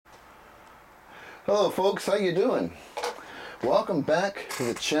Hello folks, how you doing? Welcome back to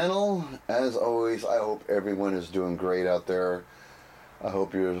the channel. As always, I hope everyone is doing great out there. I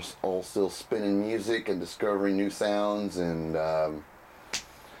hope you're all still spinning music and discovering new sounds and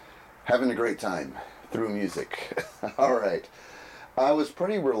having a great time through music. Alright, I was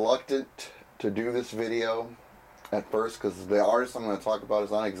pretty reluctant to do this video at first because the artist I'm going to talk about is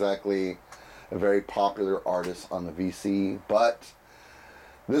not exactly a very popular artist on the VC, but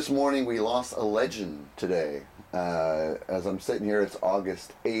this morning we lost a legend today. As I'm sitting here, it's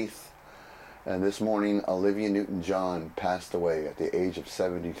August 8th, and this morning Olivia Newton-John passed away at the age of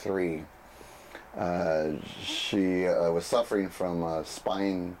 73. She was suffering from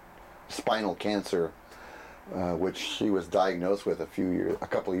spinal cancer, which she was diagnosed with a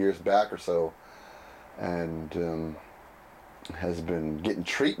couple of years back or so, and has been getting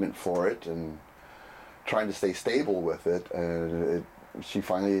treatment for it and trying to stay stable with it. And she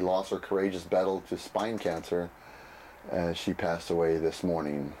finally lost her courageous battle to spine cancer, and she passed away this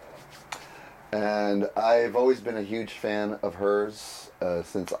morning. And I've always been a huge fan of hers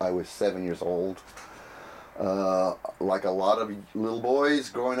since I was 7 years old. Like a lot of little boys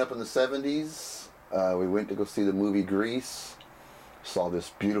growing up in the 70s, we went to go see the movie Grease, saw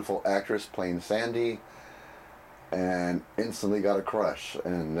this beautiful actress playing Sandy, and instantly got a crush.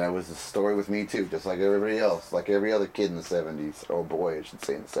 And that was the story with me too, just like everybody else, like every other kid in the 70s, or boy I should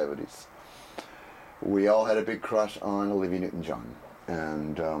say in the 70s. We all had a big crush on Olivia Newton-John,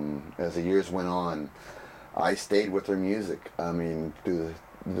 and as the years went on, I stayed with her music. I mean, through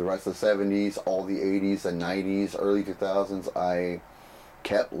the rest of the 70s, all the 80s and 90s, early 2000s, I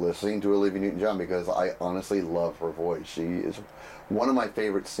kept listening to Olivia Newton-John because I honestly love her voice. She is one of my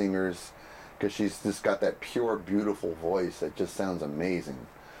favorite singers, because she's just got that pure, beautiful voice that just sounds amazing.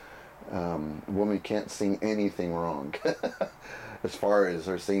 Woman can't sing anything wrong as far as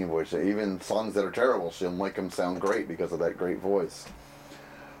her singing voice. Even songs that are terrible, she'll make them sound great because of that great voice.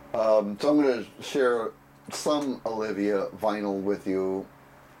 So I'm going to share some Olivia vinyl with you.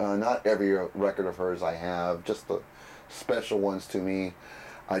 Not every record of hers I have, just the special ones to me.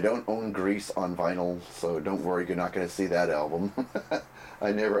 I don't own Grease on vinyl, so don't worry, you're not going to see that album.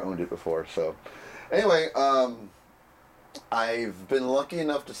 I never owned it before. So anyway, I've been lucky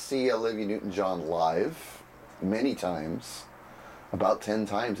enough to see Olivia Newton-John live many times. About 10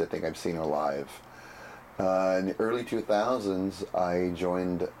 times I think I've seen her live. In the early 2000s, I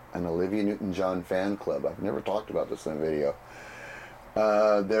joined an Olivia Newton-John fan club. I've never talked about this in a video.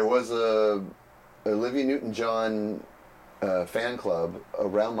 There was a Olivia Newton-John fan club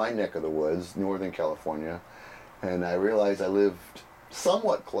around my neck of the woods, Northern California, and I realized I lived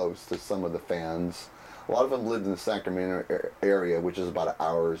somewhat close to some of the fans. A lot of them lived in the Sacramento area, which is about an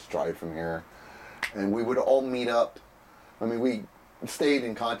hour's drive from here, and we would all meet up. I mean, we stayed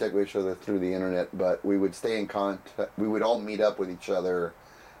in contact with each other through the internet, but we would stay in contact. We would all meet up with each other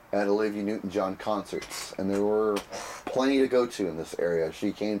at Olivia Newton-John concerts, and there were plenty to go to in this area.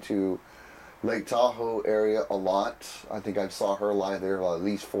 She came to Lake Tahoe area a lot. I think I saw her live there at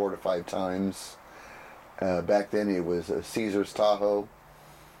least 4 to 5 times. Back then it was Caesar's Tahoe,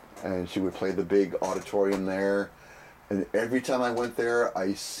 and she would play the big auditorium there. And every time I went there,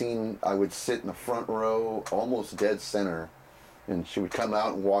 I would sit in the front row, almost dead center, and she would come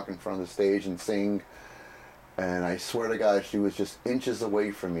out and walk in front of the stage and sing. And I swear to God, she was just inches away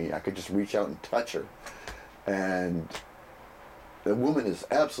from me. I could just reach out and touch her. And the woman is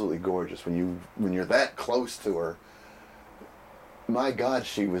absolutely gorgeous. When you're that close to her, my God,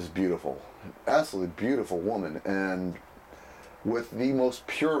 she was beautiful. Absolutely beautiful woman, and with the most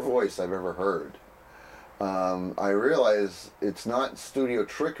pure voice I've ever heard. I realize it's not studio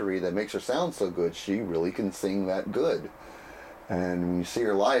trickery that makes her sound so good. She really can sing that good. And when you see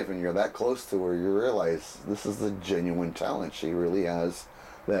her live and you're that close to her, you realize this is the genuine talent. She really has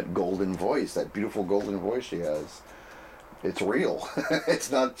that golden voice, that beautiful golden voice she has. It's real.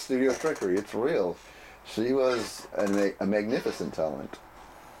 It's not studio trickery. It's real. She was a magnificent talent.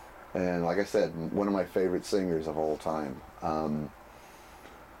 And like I said, one of my favorite singers of all time.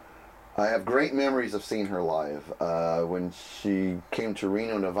 I have great memories of seeing her live. When she came to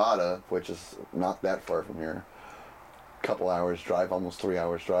Reno, Nevada, which is not that far from here, a couple hours drive, almost 3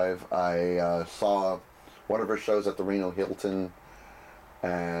 hours drive, I saw one of her shows at the Reno Hilton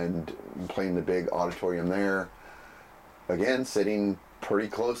and playing the big auditorium there. Again, sitting pretty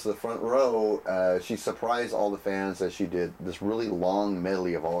close to the front row. She surprised all the fans as she did this really long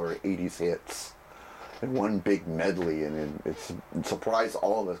medley of all her 80s hits in one big medley, and it surprised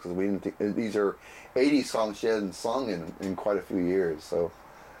all of us because we didn't think these are 80s songs she hadn't sung in quite a few years. So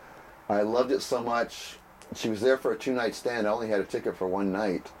I loved it so much. She was there for a 2-night stand. I only had a ticket for one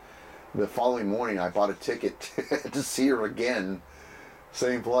night, the following morning I bought a ticket to see her again,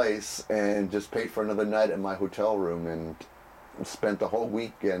 same place, and just paid for another night in my hotel room and spent the whole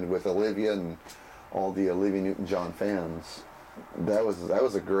weekend with Olivia and all the Olivia Newton-John fans. That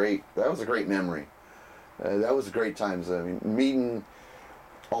was a great memory. That was great times. I mean, meeting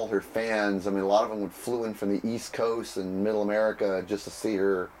all her fans. I mean, a lot of them would flew in from the East Coast and Middle America just to see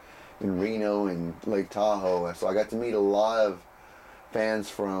her in Reno and Lake Tahoe. So I got to meet a lot of fans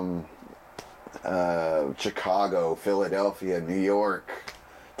from Chicago, Philadelphia, New York,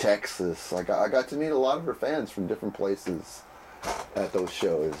 Texas. I got to meet a lot of her fans from different places at those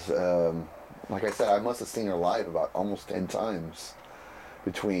shows. Like I said, I must have seen her live about almost 10 times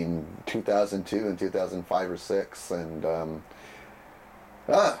between 2002 and 2005 or 6. And,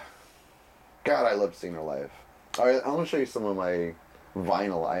 God, I loved seeing her live. All right, I want to show you some of my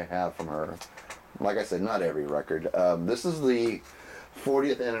vinyl I have from her. Like I said, not every record. This is the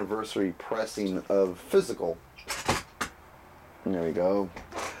 40th anniversary pressing of Physical. There we go.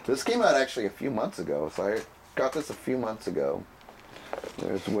 This came out actually a few months ago, so I got this a few months ago.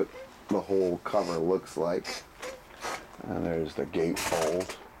 There's what the whole cover looks like. And there's the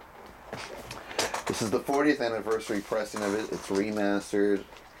gatefold. This is the 40th anniversary pressing of it. It's remastered,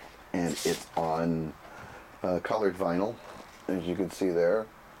 and it's on colored vinyl, as you can see there.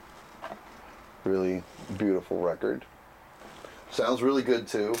 Really beautiful record. Sounds really good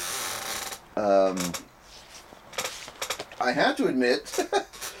too. I have to admit,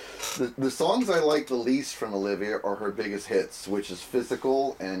 the songs I like the least from Olivia are her biggest hits, which is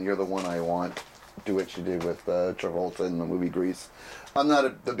Physical and You're the One I Want, duet she did with Travolta in the movie Grease. I'm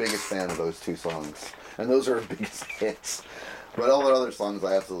not the biggest fan of those two songs, and those are her biggest hits. But all the other songs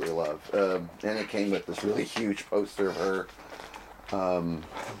I absolutely love. And it came with this really huge poster of her.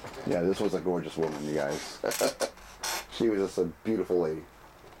 Yeah, this was a gorgeous woman, you guys. She was just a beautiful lady.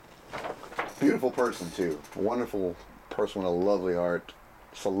 Beautiful person, too. Wonderful person with a lovely heart.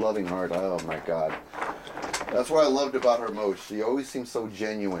 Just a loving heart. Oh, my God. That's what I loved about her most. She always seemed so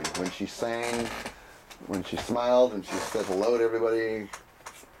genuine. When she sang, when she smiled, and she said hello to everybody,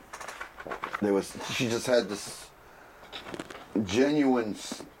 she just had this genuine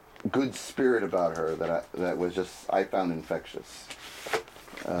good spirit about her that was just, I found infectious.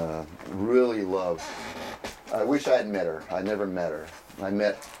 Really loved. I wish I had met her. I never met her. I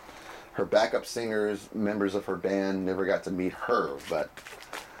met her backup singers, members of her band. Never got to meet her, but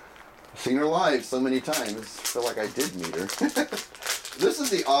I've seen her live so many times. I feel like I did meet her. This is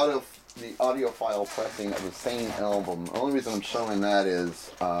the audiophile pressing of the same album. The only reason I'm showing that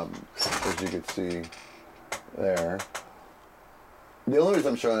is, as you can see there, the only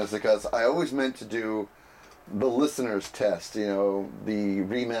reason I'm showing this is because I always meant to do the listener's test, you know, the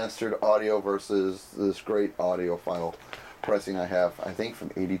remastered audio versus this great audiophile pressing I have, I think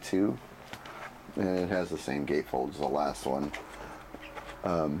from '82, and it has the same gatefold as the last one.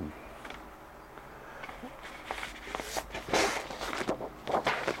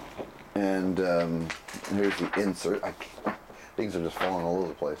 Here's the insert. Things are just falling all over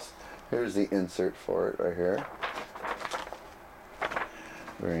the place. Here's the insert for it right here.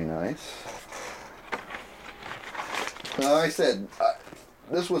 Very nice. Now, like I said,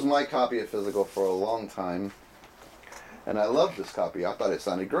 this was my copy of Physical for a long time, and I loved this copy. I thought it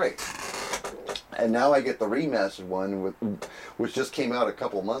sounded great. And now I get the remastered one, which just came out a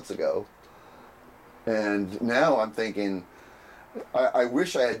couple months ago. And now I'm thinking, I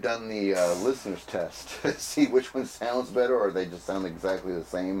wish I had done the listener's test to see which one sounds better, or they just sound exactly the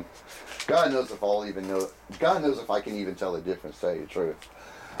same. God knows if I'll even know. God knows if I can even tell the difference, to tell you the truth.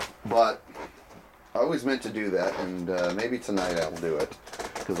 But I always meant to do that, and maybe tonight I'll do it,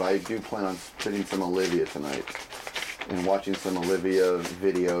 because I do plan on spitting some Olivia tonight and watching some Olivia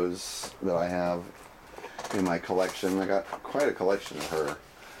videos that I have in my collection. I got quite a collection of her.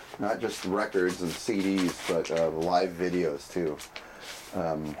 Not just records and CDs, but live videos too.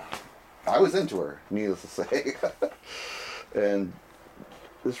 I was into her, needless to say. And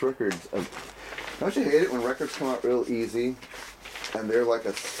this record, don't you hate it when records come out real easy and they're like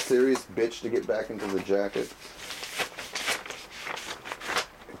a serious bitch to get back into the jacket?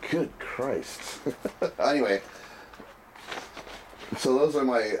 Good Christ. Anyway, so those are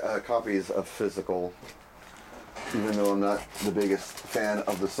my copies of Physical. Even though I'm not the biggest fan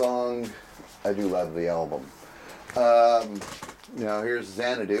of the song, I do love the album. Now here's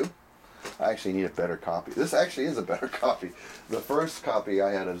Xanadu. I actually need a better copy. This actually is a better copy. The first copy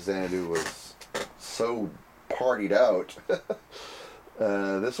I had of Xanadu was so partied out.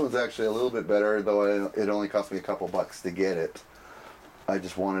 This one's actually a little bit better, though it only cost me a couple bucks to get it. I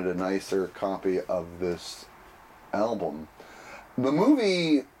just wanted a nicer copy of this album. The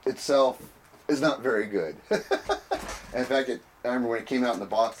movie itself is not very good. In fact, I remember when it came out in the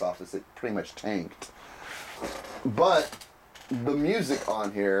box office, it pretty much tanked. But the music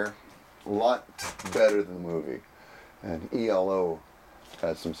on here, a lot better than the movie. And ELO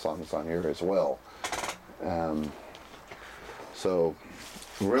has some songs on here as well. So,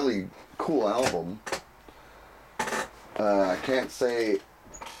 really cool album. I can't say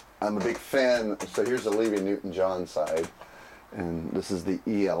I'm a big fan. So here's Olivia Newton-John side, and this is the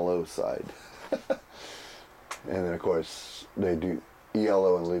ELO side. And then of course they do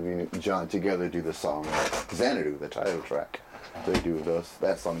ELO and Olivia Newton-John together do the song Xanadu, the title track. They do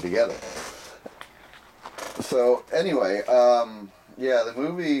that song together. So anyway, yeah, the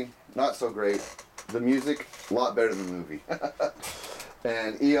movie not so great. The music a lot better than the movie.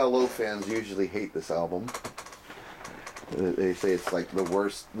 And ELO fans usually hate this album. They say it's like the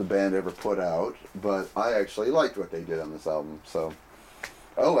worst the band ever put out, but I actually liked what they did on this album, so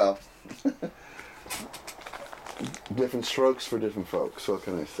oh well. Different strokes for different folks, what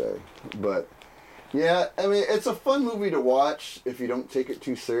can I say? But yeah, I mean, it's a fun movie to watch if you don't take it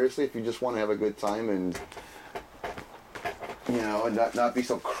too seriously, if you just want to have a good time and, you know, and not be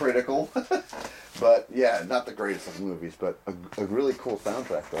so critical. But yeah, not the greatest of movies, but a really cool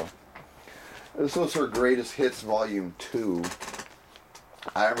soundtrack though. This was her Greatest Hits Volume 2.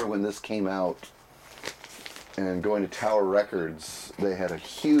 I remember when this came out and going to Tower Records, they had a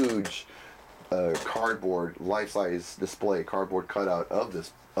huge cardboard, life-size display, cardboard cutout of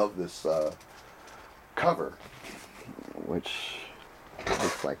this cover, which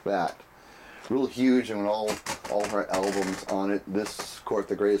looks like that. Real huge, and all her albums on it. This, of course,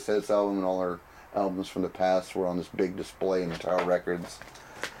 the Greatest Hits album and all her albums from the past were on this big display in the Tower Records.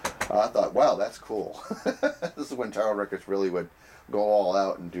 I thought, wow, that's cool. This is when Tower Records really would go all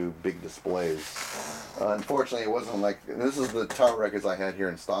out and do big displays. Unfortunately, it wasn't like, this is the Tower Records I had here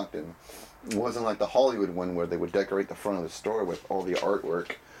in Stockton. It wasn't like the Hollywood one where they would decorate the front of the store with all the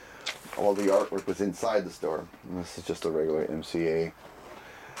artwork. All the artwork was inside the store. And this is just a regular MCA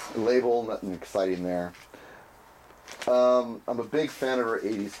label, nothing exciting there. I'm a big fan of her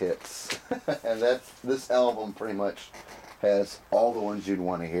 80s hits. And this album pretty much has all the ones you'd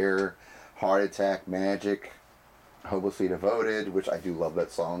want to hear. Heart Attack, Magic, Hopelessly Devoted, which I do love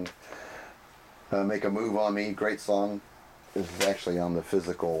that song. Make a Move on Me, great song. This is actually on the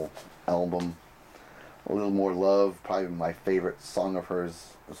physical album. A Little More Love, probably my favorite song of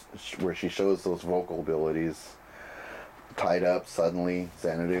hers, where she shows those vocal abilities. Tied Up, Suddenly,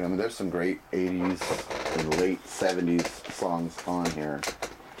 Xanadu. I mean, there's some great 80s and late 70s songs on here.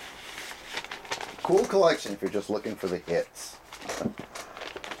 Cool collection if you're just looking for the hits.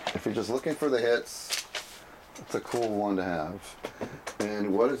 If you're just looking for the hits, it's a cool one to have.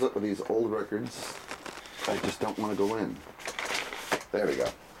 And what is up with these old records? I just don't want to go in. There we go.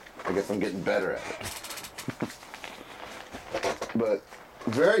 I guess I'm getting better at it. But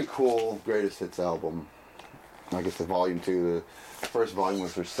very cool Greatest Hits album. I guess the volume 2, the first volume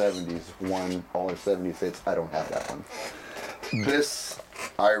was her 70s one, all her 70s hits. I don't have that one. This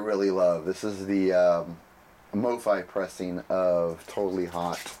I really love. This is the Mo-Fi pressing of Totally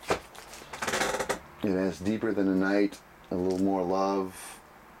Hot. It has Deeper Than the Night, A Little More Love.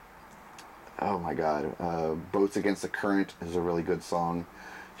 Oh my God. Boats Against the Current is a really good song.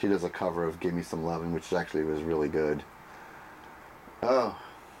 She does a cover of Give Me Some Lovin', which actually was really good. Oh.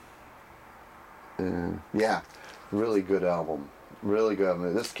 Yeah, really good album. Really good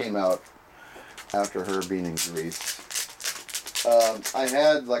album. This came out after her being in Greece. I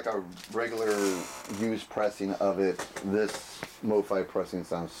had like a regular used pressing of it. This Mo-Fi pressing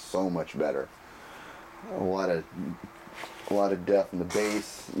sounds so much better. A lot of depth in the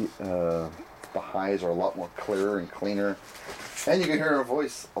bass. The highs are a lot more clearer and cleaner, and you can hear her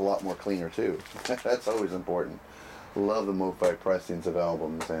voice a lot more cleaner too. That's always important. Love the Mo-Fi pressings of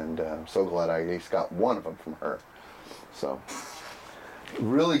albums, and I'm so glad I at least got one of them from her. So,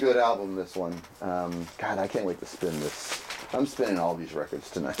 really good album, this one. God, I can't wait to spin this. I'm spinning all these records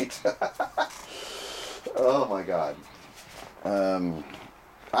tonight. Oh my God.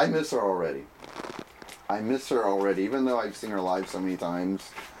 I miss her already. Even though I've seen her live so many times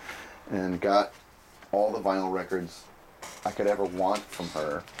and got all the vinyl records I could ever want from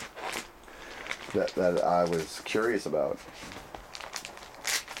her that I was curious about.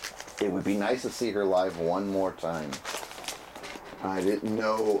 It would be nice to see her live one more time. I didn't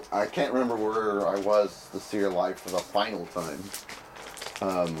know, I can't remember where I was to see her live for the final time.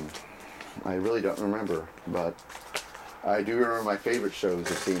 I really don't remember, but I do remember my favorite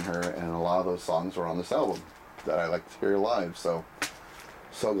shows of seeing her, and a lot of those songs were on this album that I like to hear live, so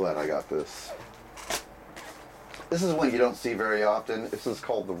glad I got this. This is one you don't see very often. This is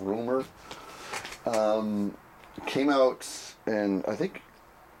called The Rumor. Came out in, I think,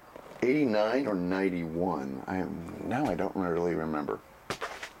 89 or 91. Now I don't really remember.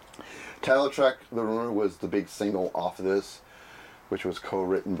 Title track The Rumor was the big single off of this, which was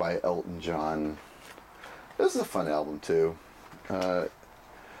co-written by Elton John. This is a fun album too.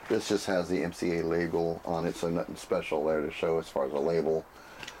 This just has the MCA label on it, so nothing special there to show as far as a label.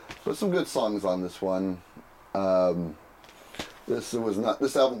 But some good songs on this one. This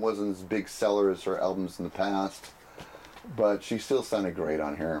album wasn't as big seller as her albums in the past, but she still sounded great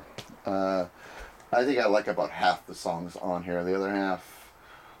on here. I think I like about half the songs on here. The other half,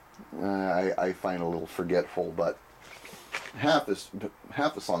 I find a little forgetful, but half the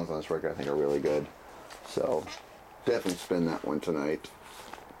songs on this record I think are really good. So definitely spin that one tonight.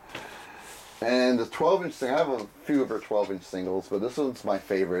 And the 12-inch thing, I have a few of her 12-inch singles, but this one's my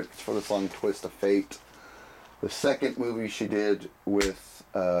favorite. It's for the song Twist of Fate. The second movie she did with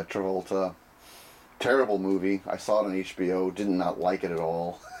Travolta. Terrible movie. I saw it on HBO. Did not like it at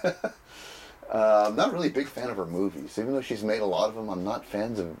all. I'm not really a big fan of her movies. Even though she's made a lot of them, I'm not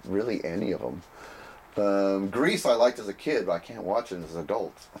fans of really any of them. Grease I liked as a kid, but I can't watch it as an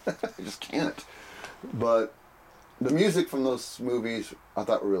adult. I just can't. But the music from those movies I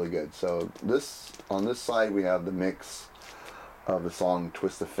thought were really good. So on this side we have the mix of the song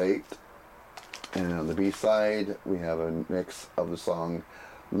Twist of Fate. And on the B side we have a mix of the song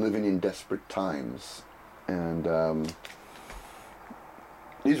Living in Desperate Times. And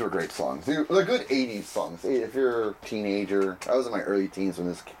these were great songs. They're good 80s songs. If you're a teenager, I was in my early teens when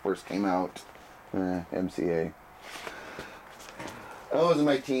this first came out. MCA. I was in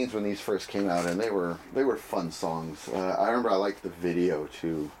my teens when these first came out, and they were fun songs. I remember I liked the video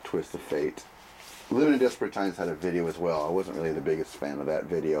to Twist of Fate. Living in Desperate Times had a video as well. I wasn't really the biggest fan of that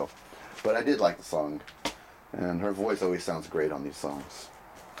video, but I did like the song. And her voice always sounds great on these songs.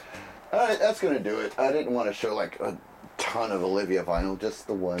 Alright, that's going to do it. I didn't want to show like a ton of Olivia vinyl, just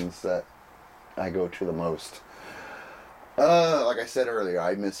the ones that I go to the most. Like I said earlier,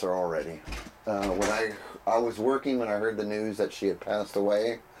 I miss her already. When I was working when I heard the news that she had passed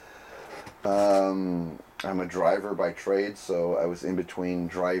away. I'm a driver by trade, so I was in between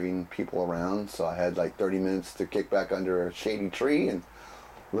driving people around, so I had like 30 minutes to kick back under a shady tree and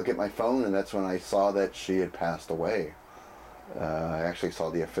look at my phone, and that's when I saw that she had passed away. I actually saw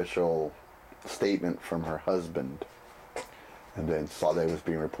the official statement from her husband, and then saw that it was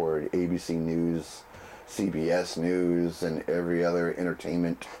being reported ABC News, CBS News, and every other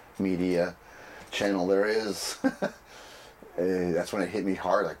entertainment media channel there is. That's when it hit me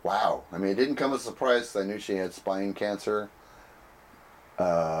hard, like, wow. I mean, it didn't come as a surprise because I knew she had spine cancer.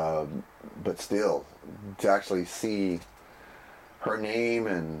 But still, to actually see her name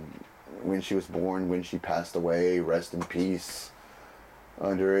and when she was born, when she passed away, rest in peace,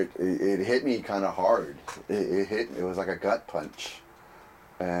 under it hit me kind of hard. It was like a gut punch.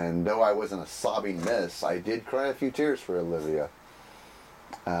 And though I wasn't a sobbing mess, I did cry a few tears for Olivia.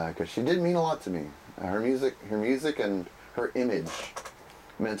 Because she did mean a lot to me. Her music and her image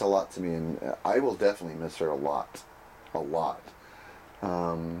meant a lot to me, and I will definitely miss her a lot.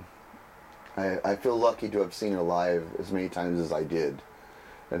 I feel lucky to have seen her live as many times as I did,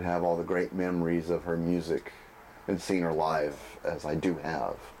 and have all the great memories of her music and seeing her live as I do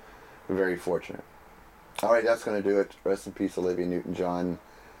have. I'm very fortunate. Alright, that's going to do it. Rest in peace, Olivia Newton-John.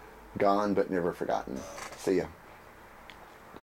 Gone but never forgotten. See ya.